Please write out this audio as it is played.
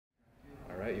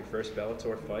first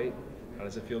Bellator fight. How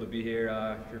does it feel to be here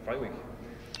for your fight week?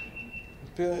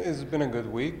 It's been a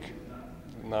good week.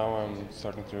 Now I'm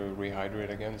starting to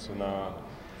rehydrate again, so now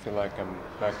I feel like I'm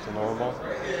back to normal.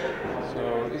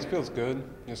 So it feels good.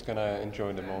 Just gonna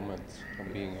enjoy the moment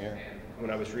of being here. When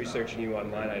I was researching you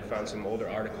online, I found some older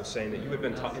articles saying that you had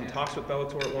been in talks with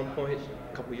Bellator at one point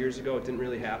a couple years ago. It didn't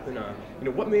really happen.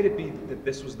 What made it be that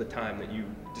this was the time that you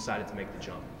decided to make the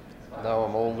jump? Now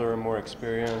I'm older and more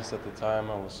experienced. At the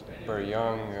time I was very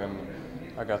young, and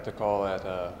I got the call I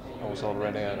was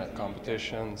already at a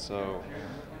competition, so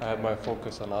I had my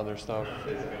focus on other stuff.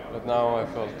 But now I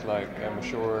felt like I'm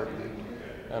matured,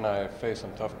 and I faced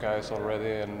some tough guys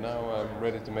already, and now I'm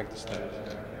ready to make the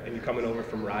step. And you're coming over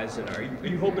from Ryzen. Are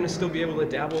you hoping to still be able to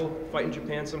dabble, fight in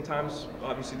Japan sometimes?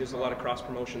 Obviously there's a lot of cross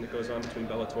promotion that goes on between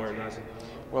Bellator and Ryzen.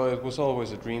 Well, it was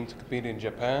always a dream to compete in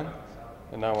Japan,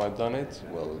 and now I've done it.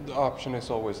 Well, the option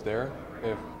is always there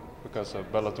because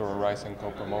of Bellator and Ryzen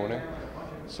co-promoting,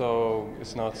 so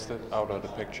it's not out of the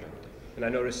picture. And I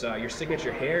noticed your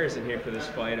signature hair is in here for this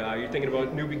fight. You're thinking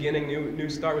about new beginning, new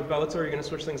start with Bellator. You're going to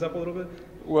switch things up a little bit?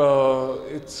 Well,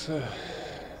 it's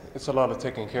a lot of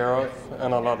taking care of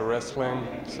and a lot of wrestling,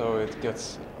 so it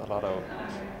gets a lot of,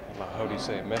 how do you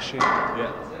say, meshy?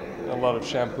 Yeah. A lot of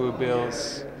shampoo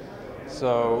bills.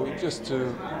 So just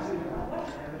to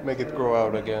make it grow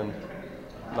out again,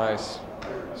 nice.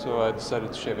 So I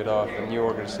decided to shave it off. A new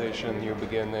organization, new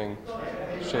beginning,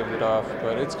 shaved it off,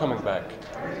 but it's coming back.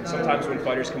 Sometimes when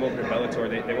fighters come over to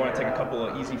Bellator, they want to take a couple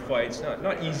of easy fights,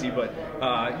 not easy, but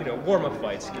warm-up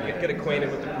fights. Get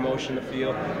acquainted with the promotion, the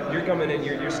feel. You're coming in,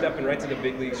 you're stepping right to the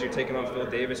big leagues. You're taking on Phil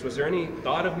Davis. Was there any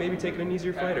thought of maybe taking an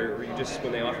easier fight, or were you just,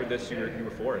 when they offered this, you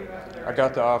were for it? I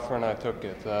got the offer and I took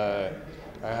it.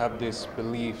 I have this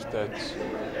belief that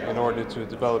in order to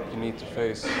develop, you need to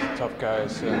face tough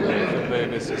guys, and Phil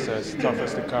Davis is as tough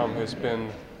as they come. He's been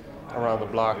around the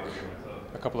block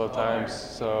a couple of times,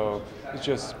 so it's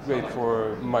just great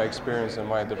for my experience and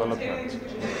my development.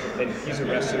 And he's a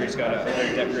wrestler. He's got a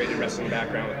very decorated wrestling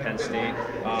background with Penn State.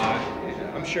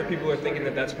 I'm sure people are thinking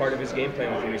that that's part of his game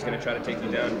plan with you. He's going to try to take you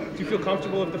down. Do you feel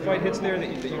comfortable if the fight hits there that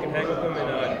you can hang with him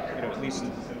and at least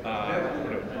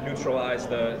neutralize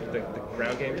the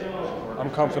ground game? I'm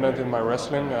confident in my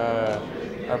wrestling.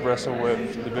 I've wrestled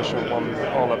with Division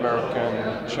I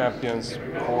All-American champions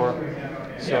before,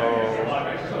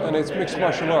 and it's mixed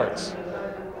martial arts.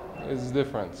 It's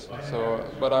different.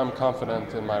 But I'm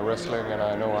confident in my wrestling, and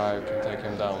I know I can take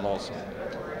him down also.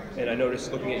 And I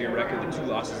noticed, looking at your record, the two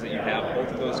losses that you have, both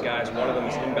of those guys, one of them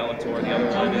is in Bellator, the other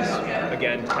one is,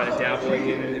 again, kind of dabbling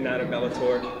in and out of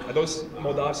Bellator. Are those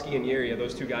Moldavsky and Yuri, are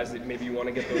those two guys that maybe you want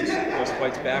to get those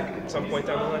fights back at some point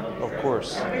down the line? Of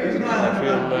course. I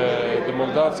feel the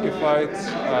Moldavsky fight,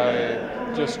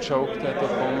 I just choked at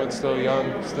that moment, still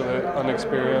young, still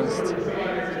unexperienced.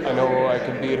 I know I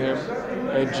can beat him.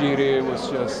 And Jiri was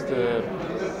just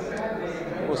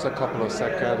was a couple of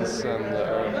seconds, and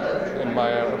in my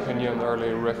opinion,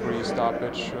 early referee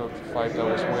stoppage of the fight I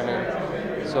was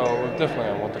winning. So definitely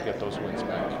I want to get those wins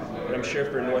back. And I'm sure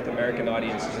for North American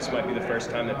audiences, this might be the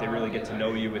first time that they really get to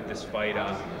know you with this fight.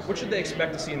 What should they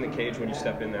expect to see in the cage when you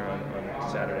step in there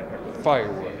on Saturday?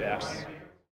 Fireworks. Yeah.